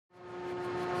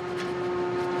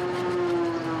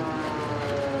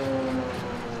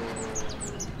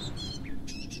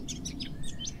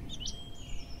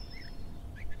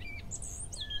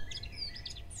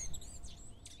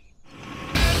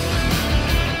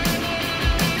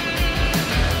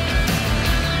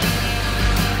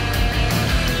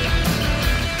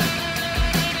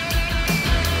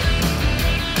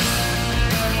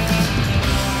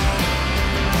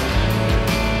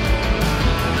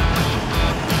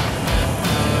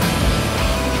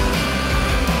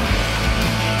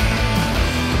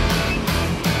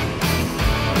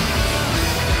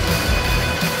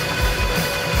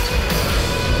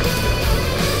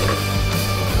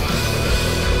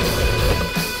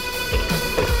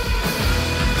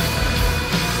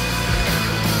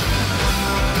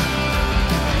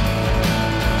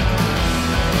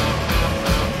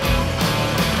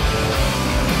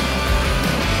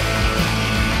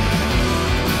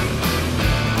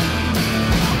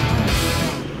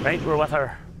Right, we're with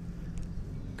our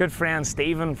good friend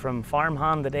Stephen from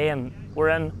Farmhand today, and we're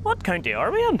in, what county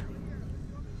are we in?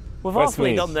 We've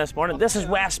awfully done this morning. This is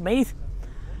Westmeath.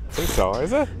 I think so,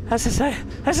 is it? This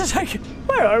is how,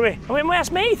 where are we? Are we in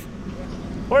Westmeath?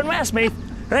 We're in Westmeath,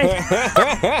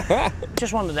 right?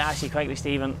 Just wanted to ask you quickly,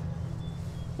 Stephen,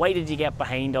 why did you get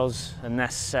behind us in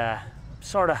this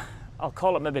sort of, I'll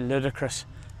call it maybe ludicrous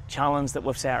challenge that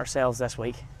we've set ourselves this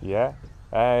week? Yeah,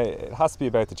 it has to be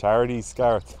about the charities,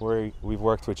 Gareth. We've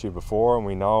worked with you before, and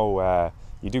we know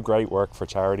you do great work for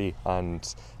charity,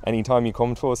 and anytime you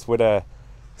come to us with a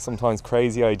sometimes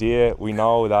crazy idea, we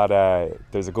know that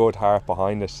there's a good heart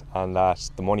behind it, and that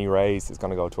the money raised is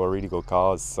going to go to a really good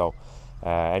cause. So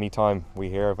anytime we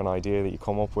hear of an idea that you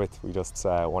come up with, we just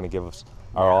want to give it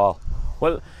our all.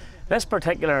 Well, this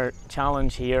particular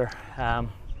challenge here,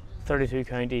 32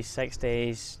 counties, 6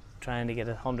 days, trying to get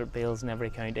 100 bales in every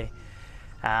county.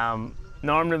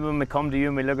 Normally when we come to you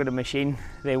and we look at a machine,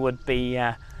 they would be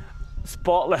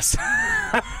spotless.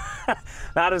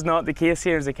 That is not the case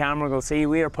here, as the camera will see.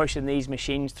 We are pushing these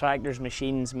machines, tractors,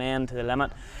 machines, men, to the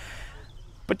limit.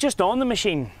 But just on the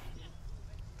machine,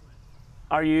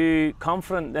 are you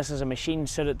confident this is a machine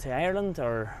suited to Ireland,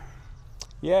 or?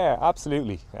 Yeah,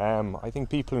 absolutely. I think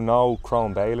people who know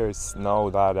Krone Balers know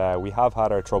that we have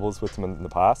had our troubles with them in the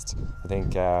past. I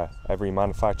think every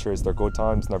manufacturer has their good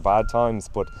times and their bad times,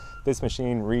 but this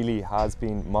machine really has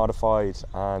been modified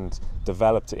and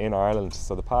developed in Ireland.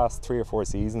 So the past 3 or 4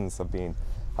 seasons have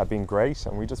been great,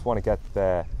 and we just want to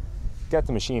get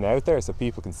the machine out there so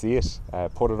people can see it,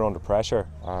 put it under pressure,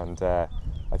 and I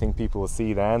think people will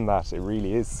see then that it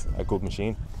really is a good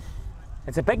machine.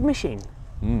 It's a big machine.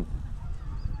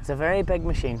 It's a very big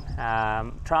machine,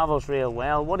 travels real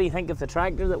well. What do you think of the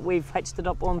tractor that we've hitched it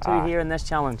up onto here in this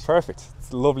challenge? Perfect,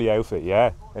 it's a lovely outfit,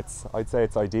 yeah. I'd say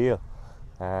it's ideal.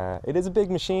 It is a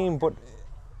big machine, but,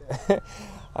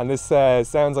 and this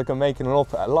sounds like I'm making it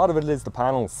up, a lot of it is the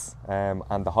panels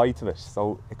and the height of it,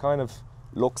 so it kind of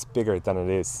looks bigger than it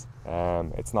is.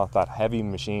 It's not that heavy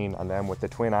machine, and then with the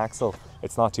twin axle,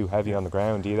 it's not too heavy on the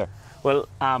ground either. Well,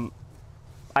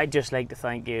 I'd just like to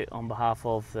thank you on behalf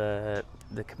of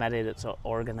the committee that's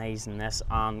organising this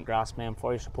and GRASSMEN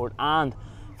for your support, and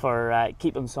for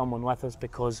keeping someone with us,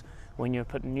 because when you're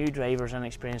putting new drivers and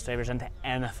experienced drivers into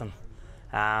anything,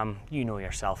 you know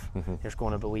yourself, there's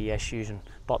going to be wee issues and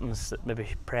buttons that maybe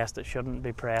pressed that shouldn't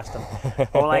be pressed, and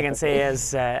all I can say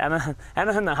is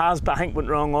anything that has, I think, went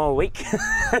wrong all week.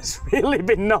 It's really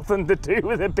been nothing to do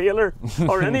with a baler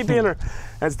or any baler.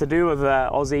 It's to do with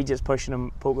Aussie just pushing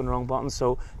and poking the wrong buttons.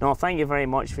 So no, thank you very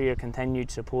much for your continued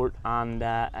support, and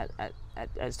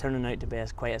it's turning out to be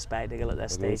quite a spectacle at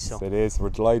this stage. It is. We're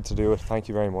delighted to do it. Thank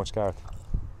you very much, Gareth.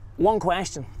 One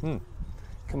question.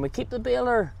 Can we keep the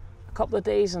baler a couple of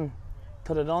days and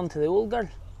put it on to the old girl?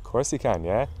 Of course you can,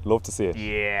 yeah. Love to see it.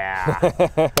 Yeah.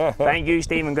 Thank you,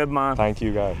 Stephen. Good man. Thank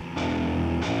you, guys.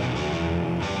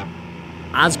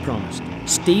 As promised,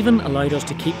 Stephen allowed us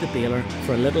to keep the baler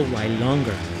for a little while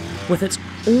longer. With its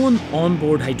own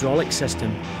onboard hydraulic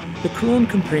system, the Krone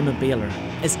Comprima baler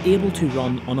is able to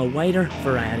run on a wider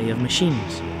variety of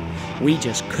machines. We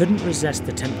just couldn't resist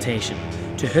the temptation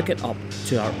to hook it up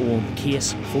to our own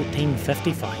Case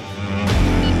 1455.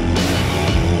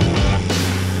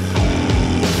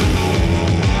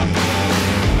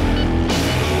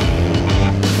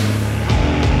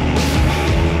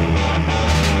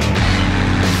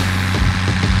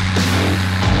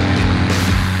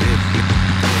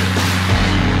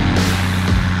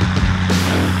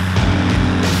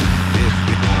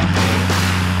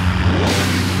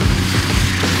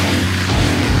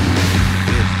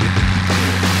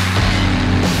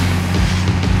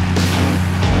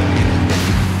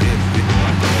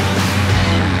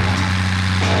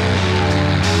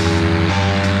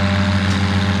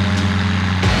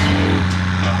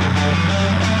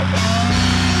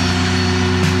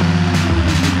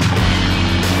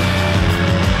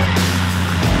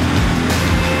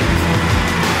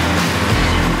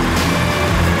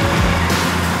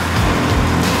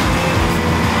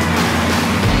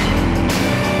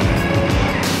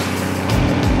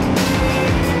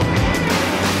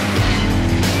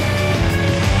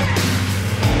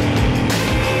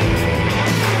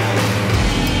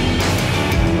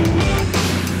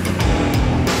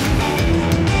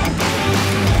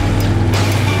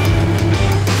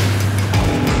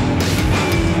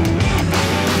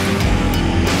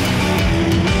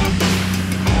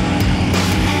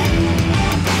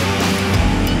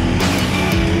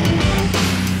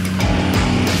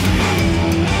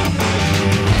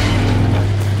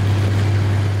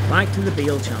 Back to the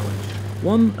bale challenge.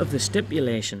 One of the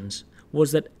stipulations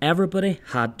was that everybody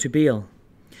had to bale.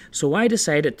 so I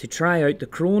decided to try out the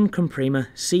Krone Comprima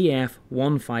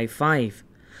CF155.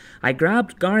 I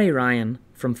grabbed Gary Ryan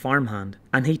from Farmhand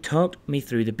and he talked me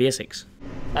through the basics.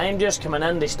 I'm just coming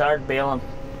in to start baling.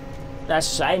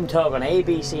 I'm talking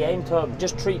ABC, I'm talking,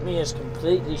 just treat me as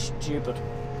completely stupid.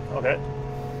 Okay.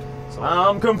 So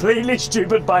I'm completely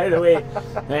stupid, by the way.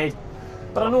 Right.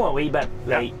 But I know a wee bit,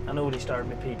 right? I know they started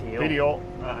with PTO. PTO,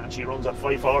 and she runs at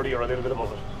 540 or a little bit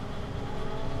above it.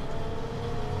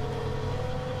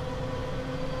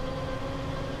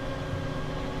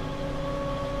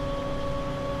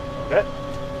 Okay.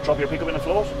 Drop your pickup in and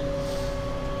float.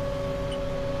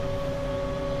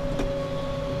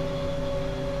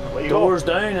 Doors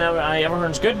down,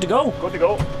 everything's good to go. Good to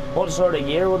go. What sort of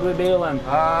gear would we bale in?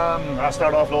 I'll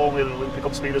start off low and we'll pick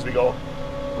up speed as we go.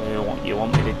 You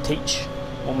want me to teach?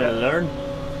 Want me to learn?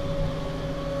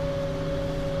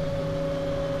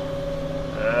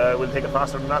 We'll take it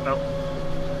faster than that now.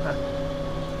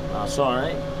 That's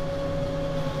alright.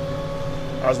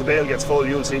 As the bale gets full,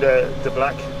 you'll see the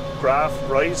black graph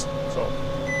rise. So,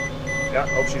 yeah,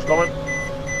 hope she's coming.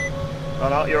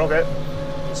 No, you're okay.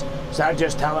 Is that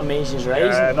just telling me she's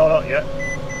rising? No, yeah.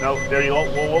 No, there you go.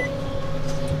 Whoa.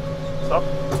 Stop.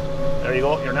 There you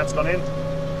go. Your net's gone in.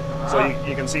 So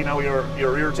you can see now your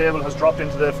rear table has dropped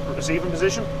into the receiving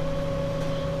position.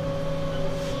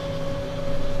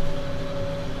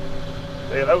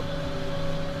 Lay it out.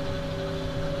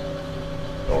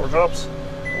 Door drops.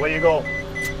 Away you go.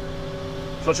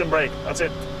 Clutch and brake. That's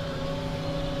it.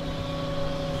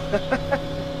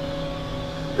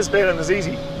 This baling is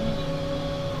easy.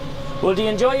 Well, do you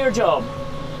enjoy your job?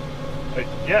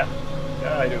 Yeah,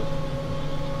 I do.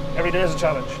 Every day is a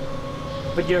challenge.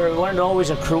 But you weren't always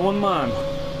a Krone man.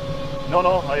 No,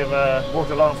 I've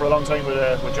worked along for a long time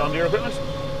with John Deere equipment.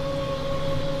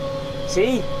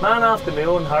 See, man after my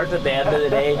own heart at the end of the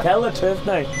day. Tell the truth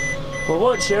now. Well,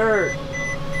 what's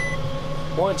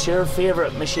your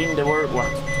favourite machine to work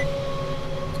with?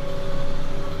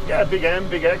 Yeah, Big M,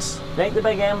 Big X. Like the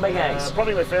Big M, Big X?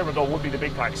 Probably my favourite though would be the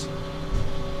Big Packs.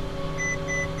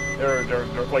 They're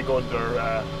quite good.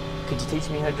 Could you teach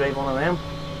me how to drive one of them?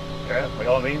 Yeah, by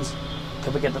all means.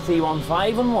 Could we get the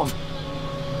 315 on one?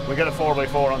 We get a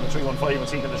 4x4 on the 315 and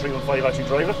see can the 315 actually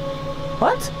drive it.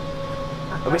 What?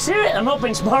 Are we serious? I'm not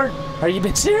being smart. Are you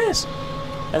being serious?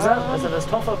 Is it as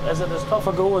tough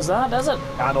a go as that? Is it?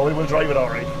 Ah no, we will drive it all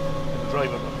right. We'll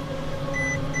drive it.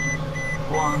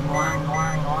 Go on.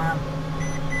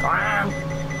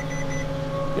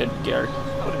 Good girl.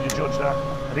 How did you judge that?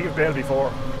 I think you've bailed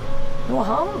before. No, I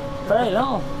haven't. Very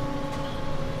little.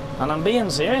 And I'm being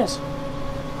serious.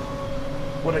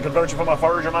 Would I convert you from a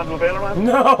forager man to a baler man?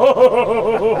 No!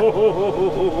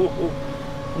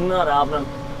 Not happening.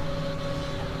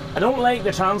 I don't like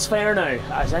the transfer now.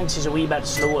 I think she's a wee bit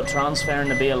slow at transferring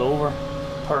the bale over,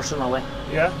 personally.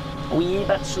 Yeah? A wee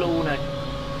bit slow now.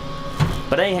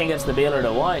 But I think it's the baler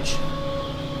to watch.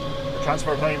 The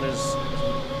transfer time is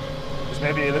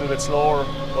maybe a little bit slower,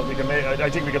 but we can make. I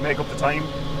think we can make up the time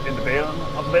in the baling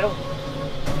of the bale.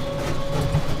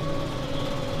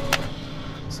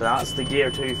 So that's the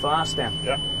gear too fast then.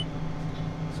 Yeah.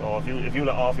 So if you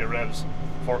let off your revs,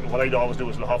 what I'd always do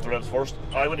is let off the revs first.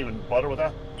 I wouldn't even bother with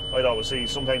that. I'd always see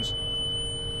sometimes.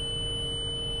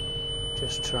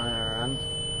 Just try her in.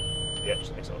 Yeah,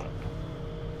 just like so.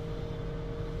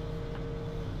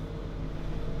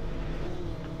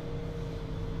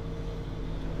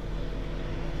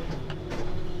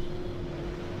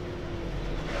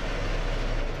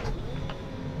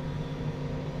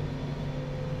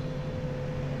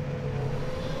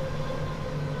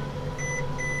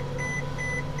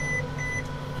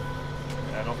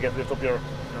 Don't forget to lift up your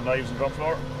knives and drop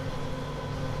floor.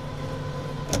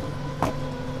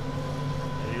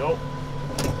 There you go.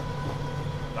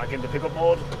 Back into pickup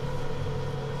mode.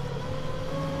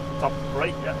 Top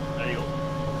right, yeah, there you go.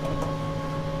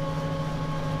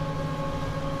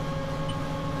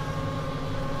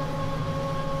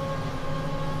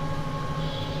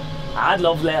 I'd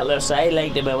love let loose. I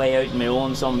like to be way out on my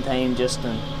own sometime just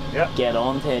to get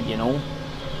on to it, you know.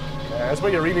 That's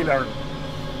where you really learn.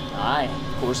 Aye,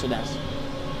 of course it is.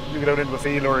 You get out into a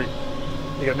field or you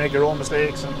can make your own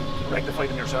mistakes and rectify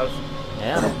them yourself.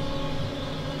 Yeah.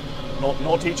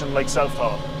 No teaching like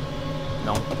self-taught.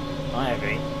 No, I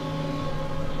agree.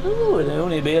 Ooh, the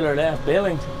only baler left,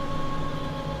 baling.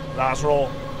 Last row,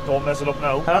 don't mess it up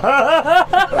now.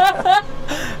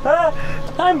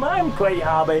 I'm quite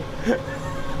happy.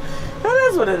 That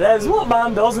is what it is. What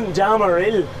man doesn't jam a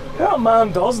reel? What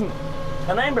man doesn't?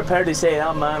 And I'm prepared to say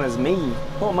that man is me.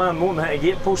 What man won't hit a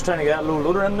gate post trying to get a low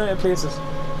loader in now places?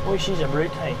 Boy, she's a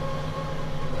brute, hey.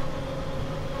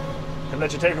 Can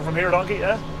let you take her from here, donkey,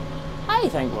 yeah? I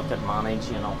think we could manage,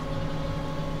 you know.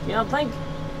 You don't think?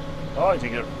 Oh, I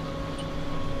think you're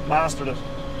mastered it.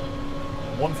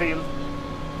 One field,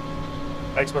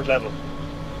 expert level.